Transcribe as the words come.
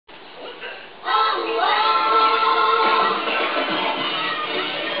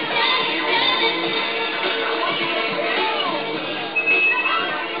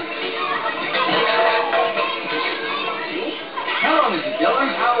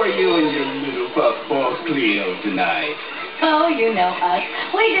you and your little puffball Cleo tonight? Oh, you know us.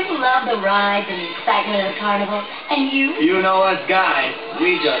 We just love the rides and the excitement of the carnival. And you? You know us guys,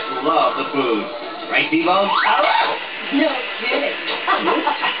 we just love the food. Right, T-Bone? Oh, no kidding. Come on.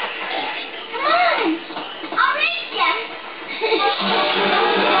 I'll race ya.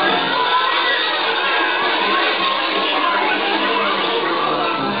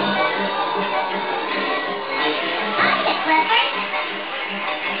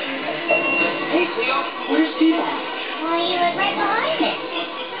 Hey, Cleo, where's T-Bone? Well, he was right behind it.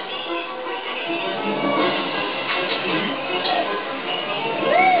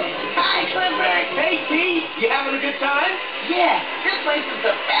 Hi, Clifford. Hey, T. You having a good time? Yeah, this place is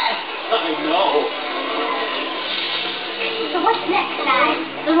the best. I know. So what's next, guys?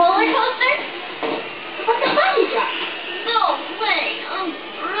 The roller coaster? What's the bungee jump? No way. I'm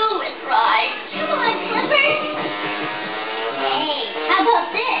through with rides. Come on, Clifford. Hey, how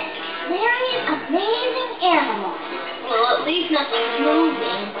about this? Larry's amazing animal. Well, at least nothing's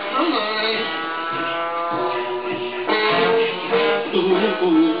moving. Come on.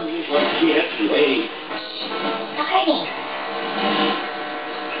 I can't wait. Starting.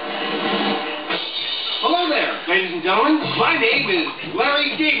 Hello there, ladies and gentlemen. My name is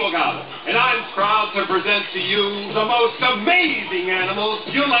Larry Gablegobble, and I'm proud to present to you the most amazing animals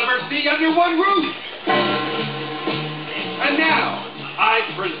you'll ever see under one roof. And now, I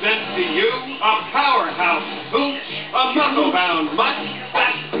present to you a powerhouse pooch, a muscle-bound mutt,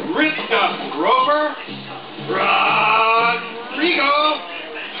 that ripped up rover,